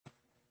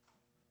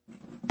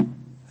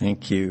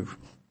Thank you.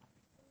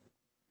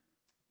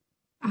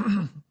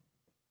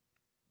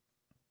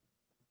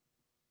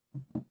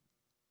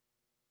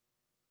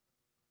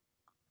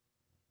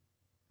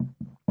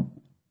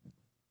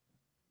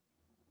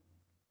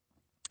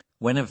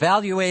 When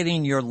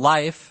evaluating your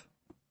life,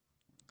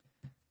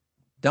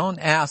 don't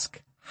ask,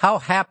 how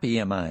happy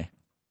am I?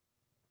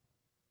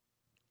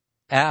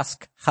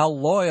 Ask, how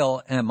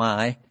loyal am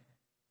I,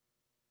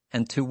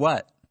 and to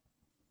what?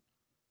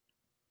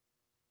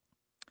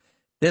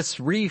 This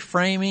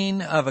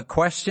reframing of a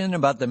question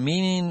about the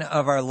meaning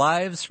of our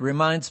lives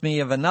reminds me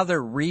of another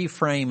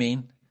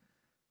reframing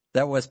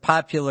that was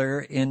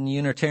popular in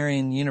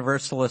Unitarian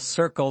Universalist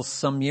circles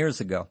some years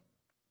ago.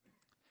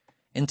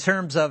 In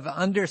terms of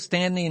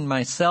understanding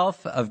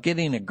myself, of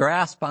getting a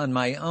grasp on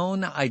my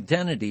own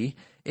identity,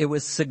 it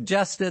was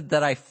suggested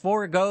that I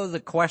forego the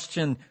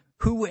question,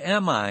 who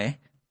am I?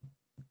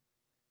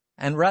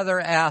 And rather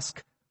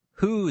ask,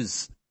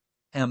 whose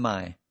am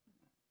I?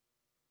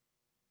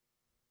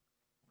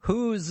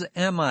 Whose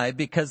am I?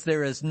 Because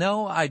there is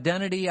no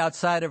identity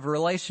outside of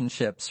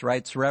relationships,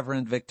 writes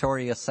Reverend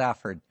Victoria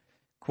Safford,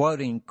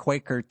 quoting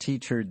Quaker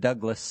teacher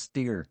Douglas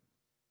Steere.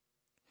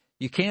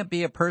 You can't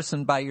be a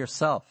person by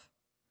yourself.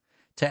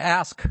 To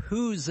ask,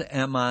 whose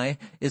am I,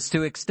 is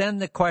to extend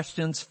the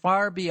questions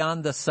far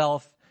beyond the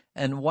self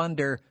and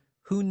wonder,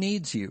 who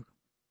needs you?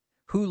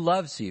 Who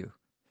loves you?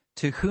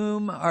 To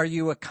whom are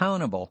you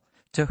accountable?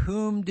 To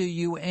whom do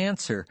you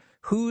answer?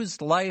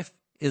 Whose life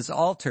is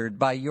altered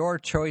by your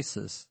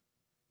choices?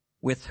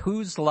 With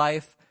whose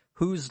life,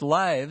 whose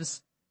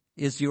lives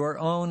is your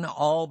own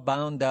all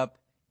bound up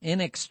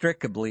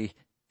inextricably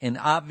in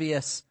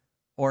obvious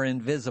or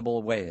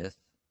invisible ways?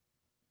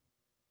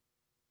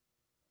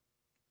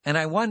 And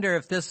I wonder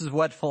if this is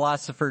what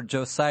philosopher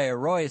Josiah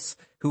Royce,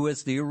 who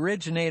was the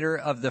originator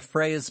of the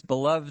phrase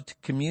beloved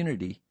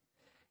community,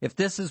 if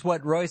this is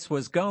what Royce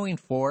was going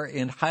for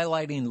in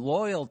highlighting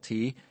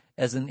loyalty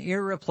as an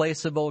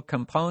irreplaceable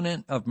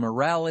component of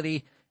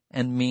morality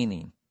and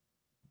meaning.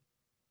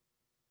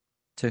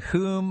 To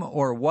whom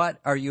or what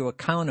are you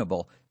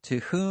accountable? To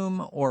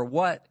whom or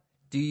what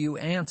do you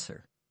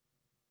answer?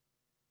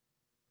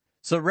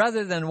 So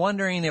rather than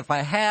wondering if I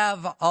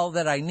have all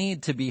that I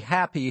need to be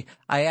happy,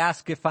 I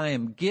ask if I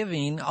am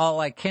giving all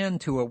I can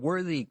to a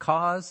worthy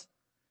cause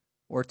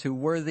or to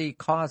worthy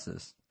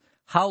causes.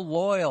 How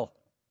loyal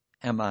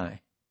am I?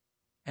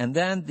 And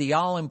then the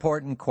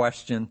all-important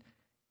question,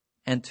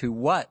 and to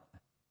what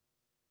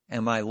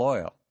am I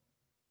loyal?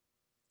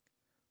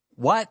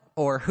 What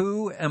or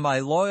who am I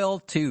loyal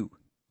to?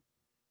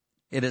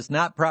 It is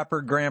not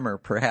proper grammar,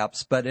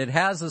 perhaps, but it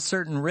has a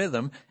certain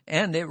rhythm,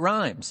 and it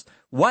rhymes.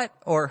 What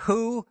or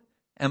who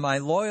am I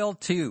loyal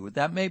to?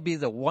 That may be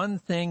the one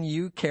thing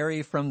you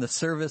carry from the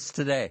service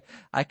today.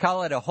 I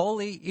call it a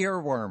holy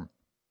earworm.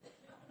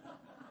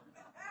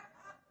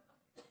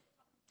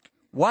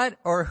 What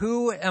or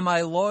who am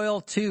I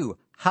loyal to?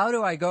 How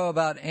do I go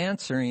about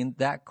answering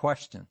that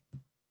question?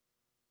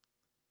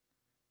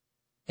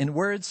 In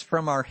words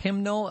from our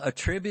hymnal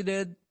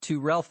attributed to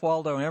Ralph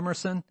Waldo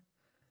Emerson,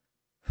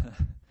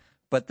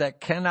 but that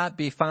cannot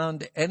be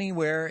found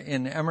anywhere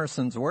in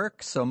Emerson's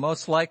work, so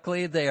most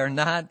likely they are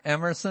not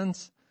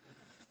Emerson's.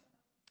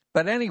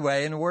 But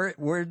anyway, in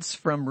words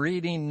from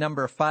reading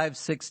number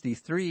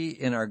 563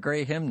 in our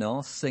gray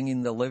hymnal,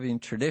 Singing the Living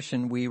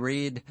Tradition, we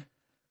read,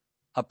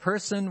 a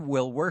person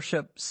will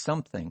worship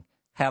something,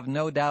 have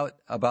no doubt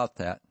about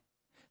that.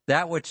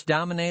 That which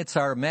dominates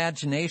our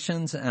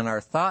imaginations and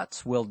our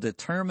thoughts will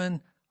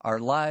determine our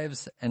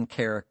lives and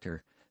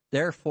character.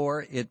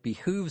 Therefore, it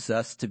behooves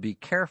us to be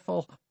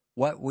careful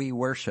what we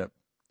worship.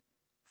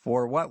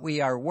 For what we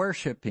are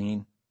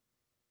worshiping,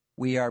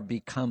 we are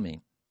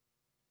becoming.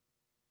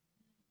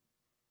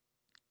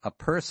 A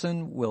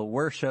person will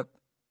worship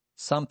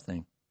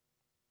something.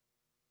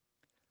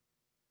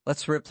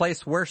 Let's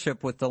replace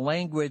worship with the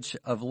language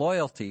of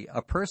loyalty.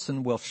 A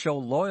person will show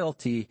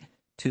loyalty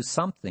to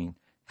something.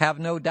 Have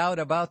no doubt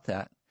about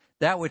that.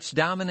 That which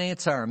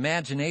dominates our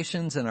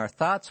imaginations and our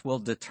thoughts will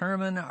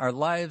determine our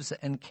lives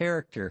and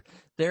character.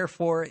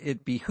 Therefore,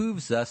 it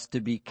behooves us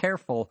to be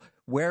careful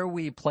where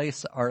we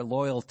place our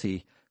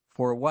loyalty,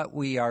 for what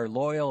we are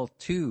loyal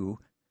to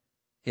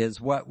is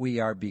what we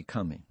are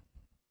becoming.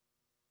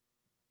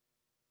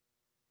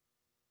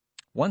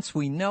 Once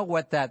we know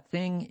what that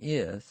thing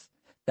is,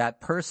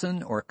 that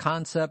person or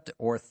concept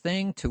or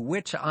thing to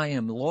which I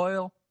am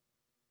loyal,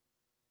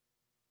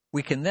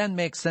 we can then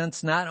make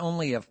sense not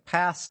only of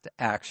past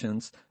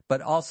actions,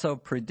 but also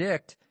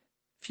predict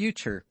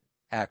future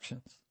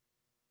actions.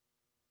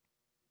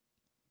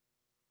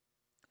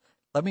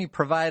 Let me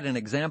provide an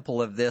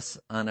example of this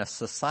on a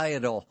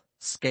societal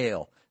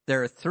scale.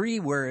 There are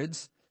 3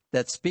 words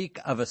that speak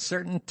of a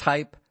certain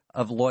type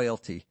of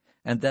loyalty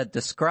and that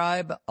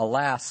describe,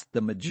 alas,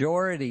 the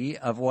majority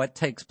of what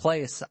takes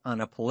place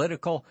on a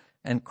political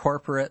and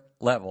corporate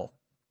level.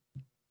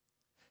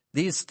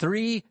 These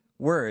 3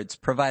 words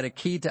provide a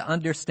key to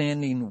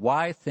understanding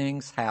why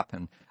things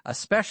happen,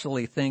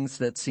 especially things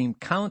that seem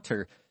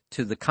counter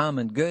to the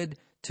common good,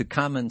 to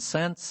common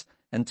sense,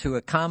 and to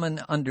a common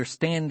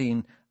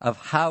understanding of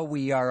how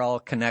we are all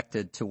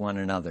connected to one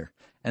another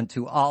and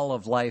to all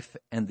of life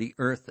and the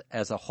earth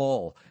as a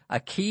whole. A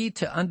key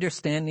to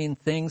understanding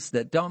things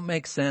that don't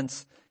make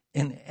sense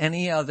in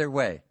any other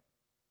way.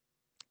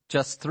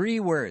 Just 3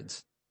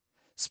 words.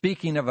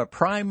 Speaking of a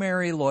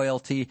primary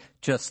loyalty,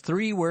 just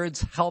 3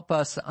 words help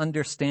us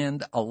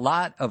understand a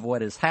lot of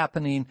what is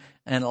happening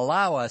and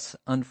allow us,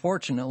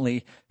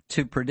 unfortunately,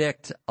 to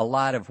predict a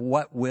lot of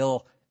what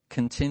will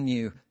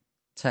continue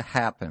to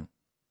happen.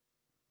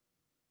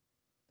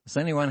 Does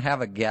anyone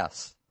have a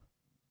guess?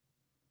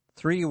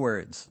 3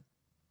 words.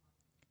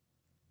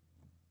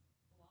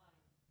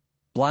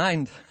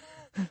 Blind.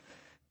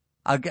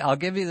 I'll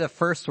give you the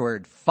first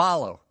word.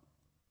 Follow.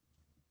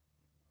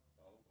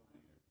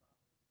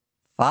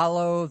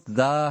 Follow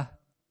the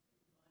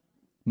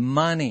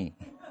money.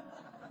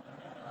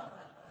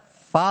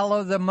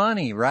 Follow the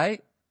money,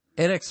 right?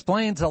 It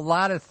explains a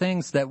lot of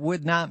things that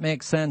would not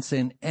make sense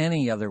in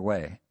any other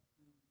way.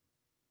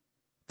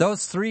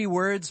 Those 3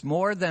 words,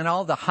 more than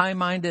all the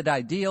high-minded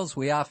ideals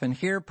we often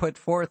hear put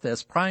forth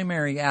as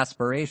primary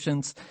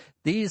aspirations,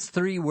 these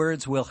 3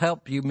 words will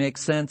help you make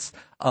sense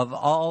of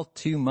all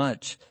too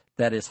much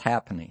that is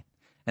happening.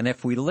 And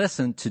if we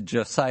listen to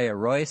Josiah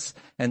Royce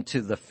and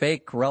to the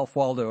fake Ralph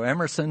Waldo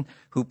Emerson,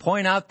 who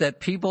point out that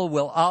people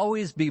will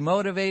always be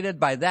motivated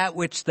by that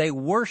which they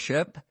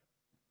worship,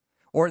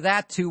 or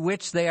that to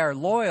which they are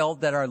loyal,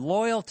 that our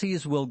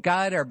loyalties will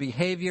guide our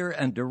behavior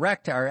and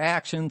direct our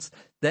actions,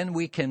 then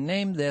we can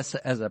name this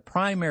as a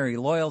primary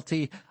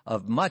loyalty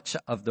of much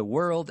of the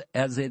world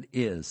as it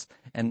is,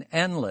 an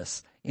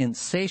endless,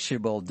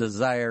 insatiable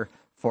desire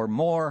for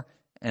more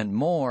and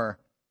more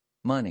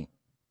money.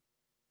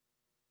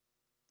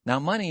 Now,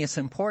 money is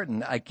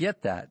important. I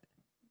get that.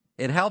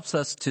 It helps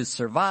us to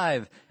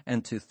survive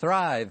and to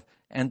thrive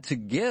and to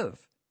give,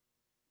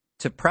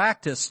 to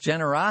practice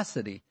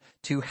generosity.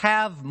 To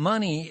have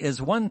money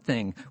is one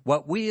thing.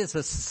 What we as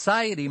a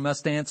society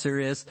must answer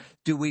is,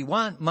 do we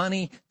want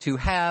money to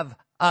have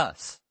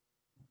us?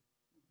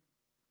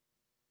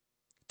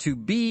 To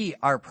be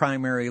our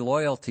primary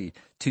loyalty,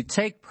 to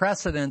take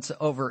precedence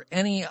over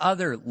any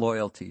other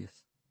loyalties.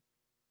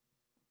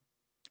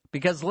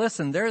 Because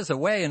listen, there is a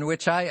way in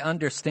which I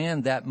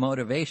understand that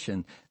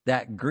motivation,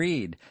 that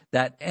greed,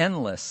 that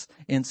endless,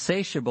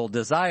 insatiable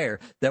desire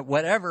that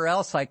whatever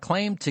else I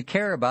claim to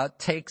care about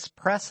takes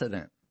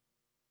precedent.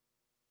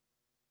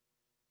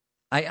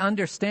 I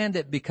understand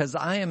it because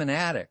I am an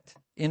addict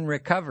in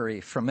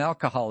recovery from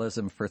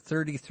alcoholism for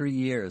 33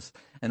 years.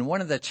 And one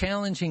of the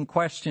challenging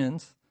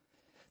questions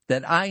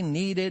that I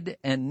needed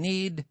and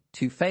need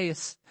to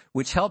face,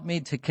 which helped me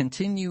to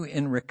continue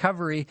in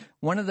recovery,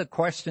 one of the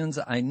questions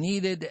I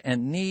needed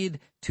and need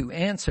to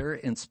answer,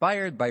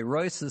 inspired by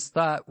Royce's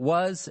thought,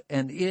 was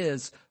and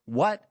is,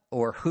 what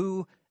or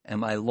who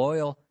am I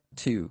loyal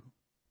to?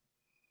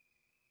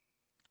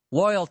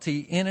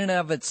 Loyalty in and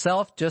of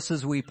itself, just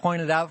as we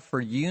pointed out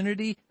for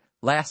unity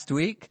last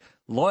week,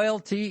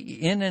 loyalty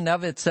in and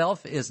of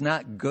itself is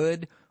not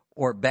good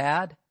or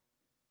bad.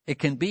 It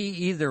can be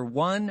either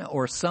one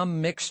or some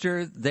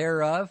mixture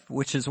thereof,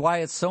 which is why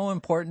it's so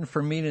important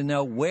for me to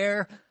know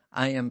where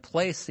I am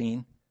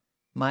placing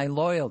my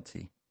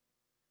loyalty.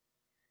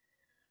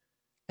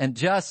 And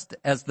just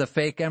as the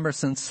fake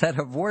Emerson said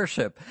of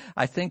worship,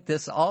 I think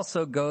this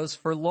also goes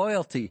for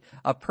loyalty.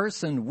 A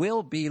person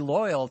will be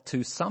loyal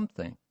to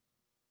something,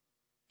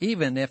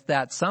 even if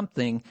that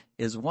something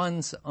is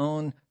one's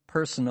own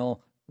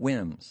personal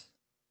whims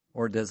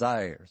or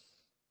desires.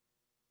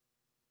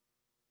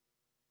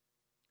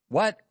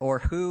 What or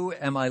who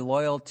am I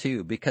loyal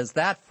to? Because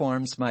that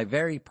forms my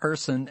very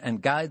person and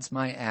guides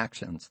my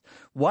actions.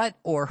 What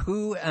or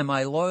who am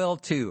I loyal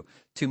to?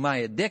 To my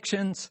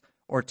addictions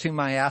or to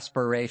my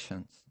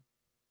aspirations?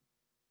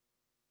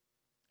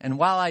 And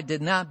while I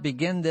did not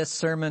begin this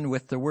sermon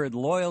with the word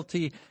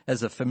loyalty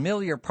as a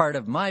familiar part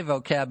of my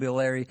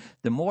vocabulary,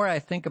 the more I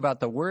think about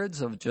the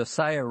words of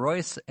Josiah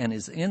Royce and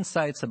his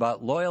insights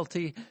about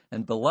loyalty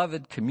and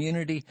beloved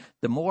community,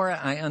 the more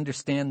I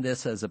understand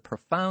this as a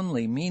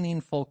profoundly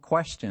meaningful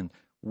question.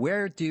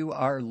 Where do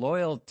our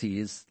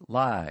loyalties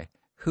lie?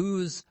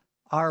 Whose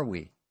are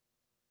we?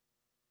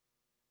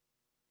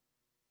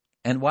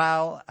 And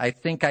while I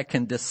think I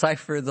can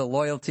decipher the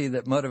loyalty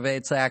that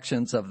motivates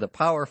actions of the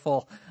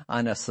powerful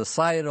on a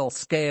societal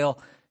scale,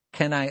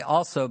 can I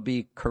also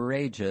be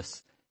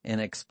courageous in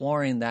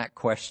exploring that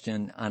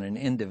question on an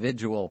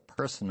individual,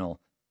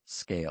 personal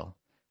scale?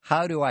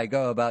 How do I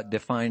go about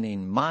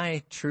defining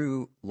my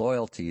true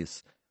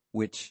loyalties,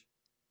 which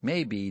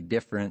may be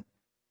different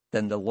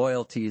than the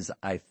loyalties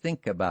I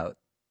think about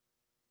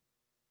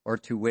or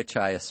to which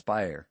I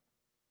aspire?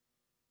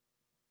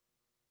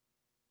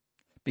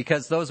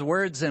 Because those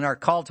words in our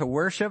call to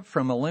worship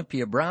from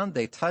Olympia Brown,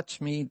 they touch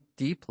me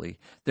deeply.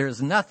 There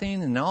is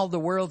nothing in all the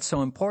world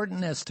so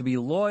important as to be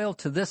loyal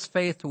to this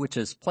faith which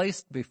has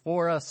placed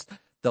before us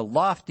the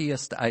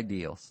loftiest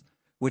ideals,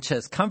 which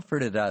has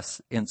comforted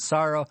us in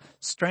sorrow,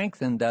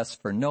 strengthened us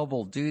for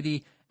noble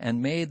duty,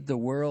 and made the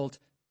world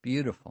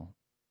beautiful.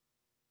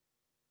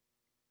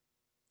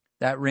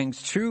 That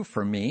rings true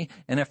for me.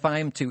 And if I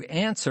am to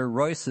answer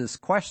Royce's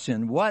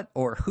question, what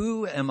or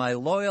who am I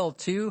loyal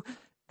to?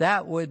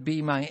 That would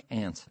be my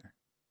answer.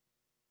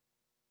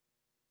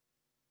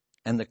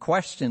 And the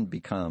question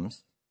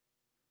becomes,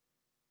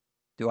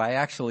 do I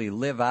actually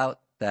live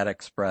out that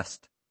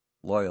expressed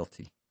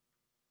loyalty?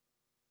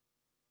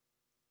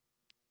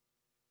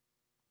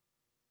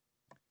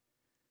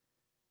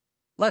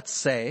 Let's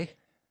say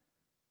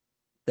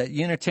that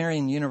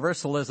Unitarian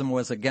Universalism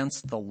was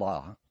against the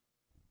law.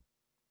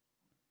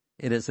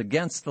 It is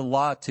against the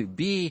law to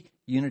be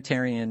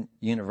Unitarian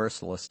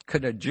Universalist.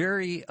 Could a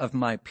jury of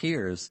my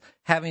peers,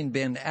 having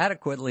been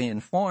adequately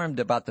informed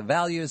about the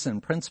values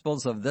and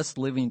principles of this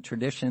living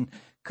tradition,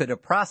 could a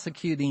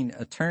prosecuting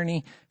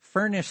attorney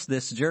furnish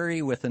this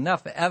jury with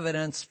enough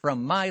evidence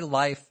from my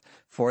life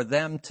for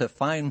them to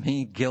find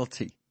me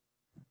guilty?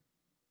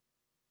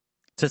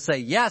 To say,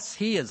 yes,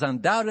 he is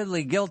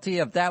undoubtedly guilty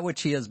of that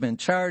which he has been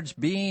charged,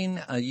 being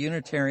a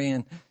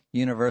Unitarian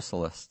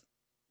Universalist.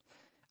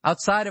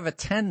 Outside of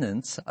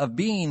attendance, of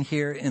being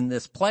here in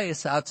this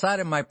place, outside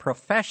of my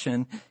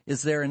profession,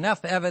 is there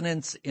enough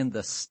evidence in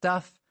the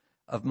stuff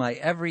of my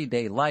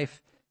everyday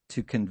life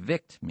to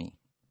convict me?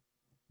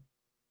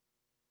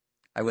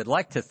 I would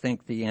like to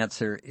think the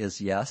answer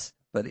is yes,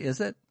 but is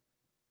it?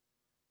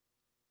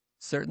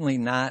 Certainly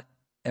not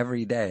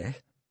every day.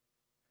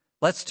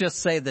 Let's just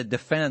say the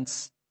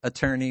defense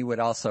attorney would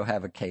also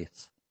have a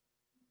case.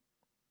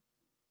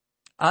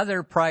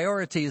 Other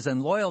priorities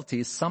and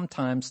loyalties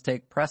sometimes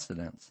take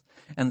precedence.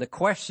 And the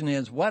question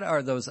is, what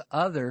are those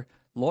other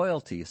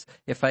loyalties?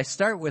 If I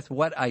start with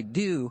what I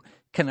do,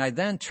 can I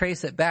then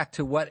trace it back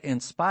to what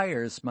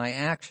inspires my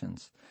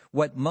actions?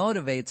 What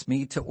motivates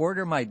me to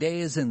order my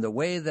days in the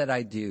way that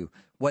I do?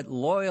 What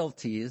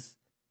loyalties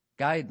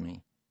guide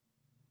me?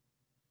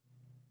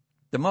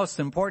 The most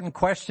important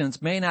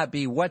questions may not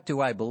be what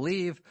do I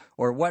believe,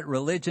 or what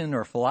religion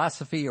or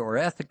philosophy or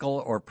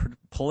ethical or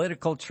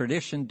political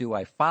tradition do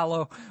I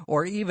follow,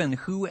 or even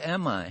who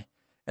am I,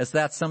 as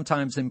that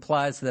sometimes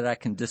implies that I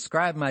can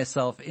describe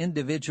myself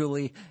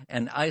individually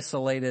and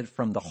isolated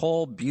from the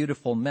whole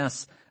beautiful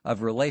mess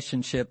of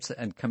relationships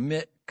and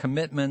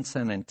commitments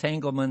and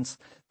entanglements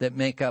that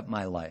make up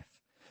my life.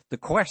 The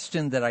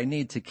question that I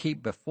need to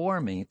keep before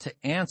me to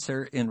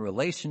answer in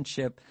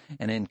relationship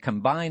and in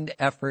combined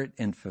effort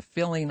in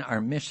fulfilling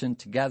our mission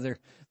together,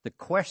 the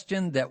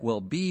question that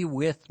will be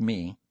with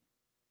me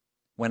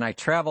when I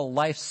travel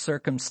life's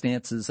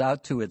circumstances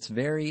out to its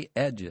very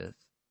edges,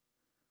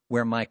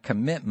 where my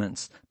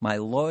commitments, my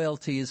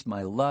loyalties,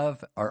 my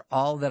love are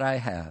all that I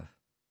have.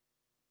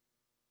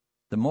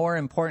 The more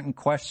important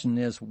question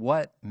is,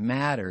 what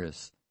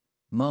matters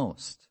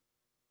most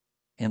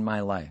in my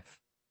life?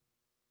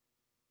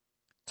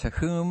 To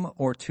whom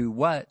or to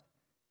what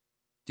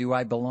do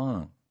I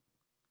belong?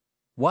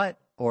 What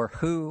or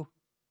who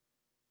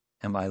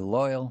am I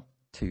loyal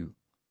to?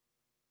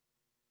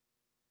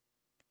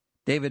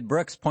 David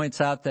Brooks points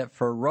out that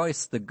for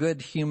Royce, the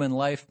good human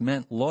life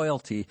meant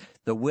loyalty,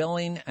 the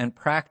willing and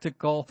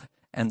practical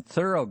and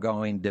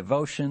thoroughgoing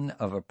devotion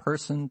of a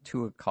person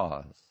to a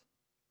cause.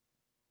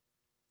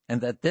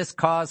 And that this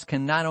cause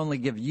can not only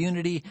give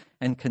unity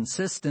and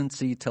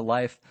consistency to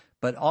life,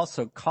 but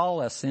also call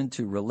us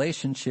into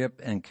relationship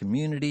and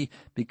community,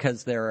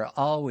 because there are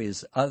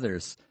always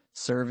others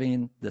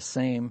serving the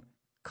same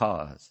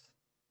cause.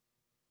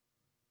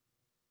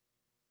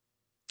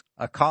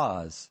 A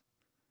cause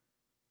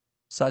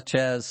such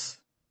as,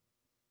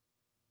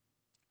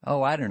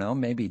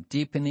 maybe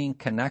deepening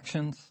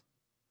connections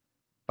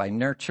by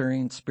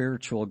nurturing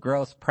spiritual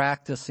growth,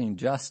 practicing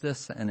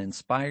justice, and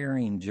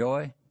inspiring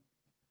joy.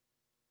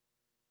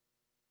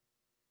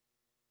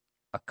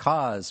 A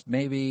cause,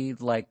 maybe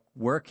like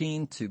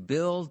working to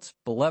build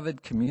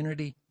beloved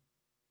community.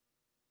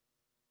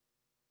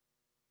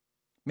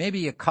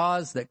 Maybe a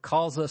cause that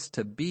calls us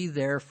to be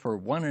there for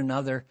one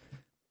another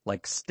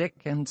like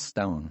stick and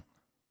stone.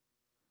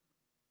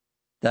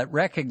 That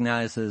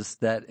recognizes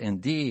that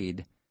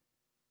indeed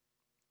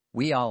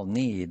we all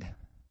need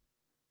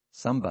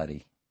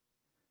somebody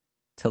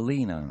to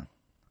lean on.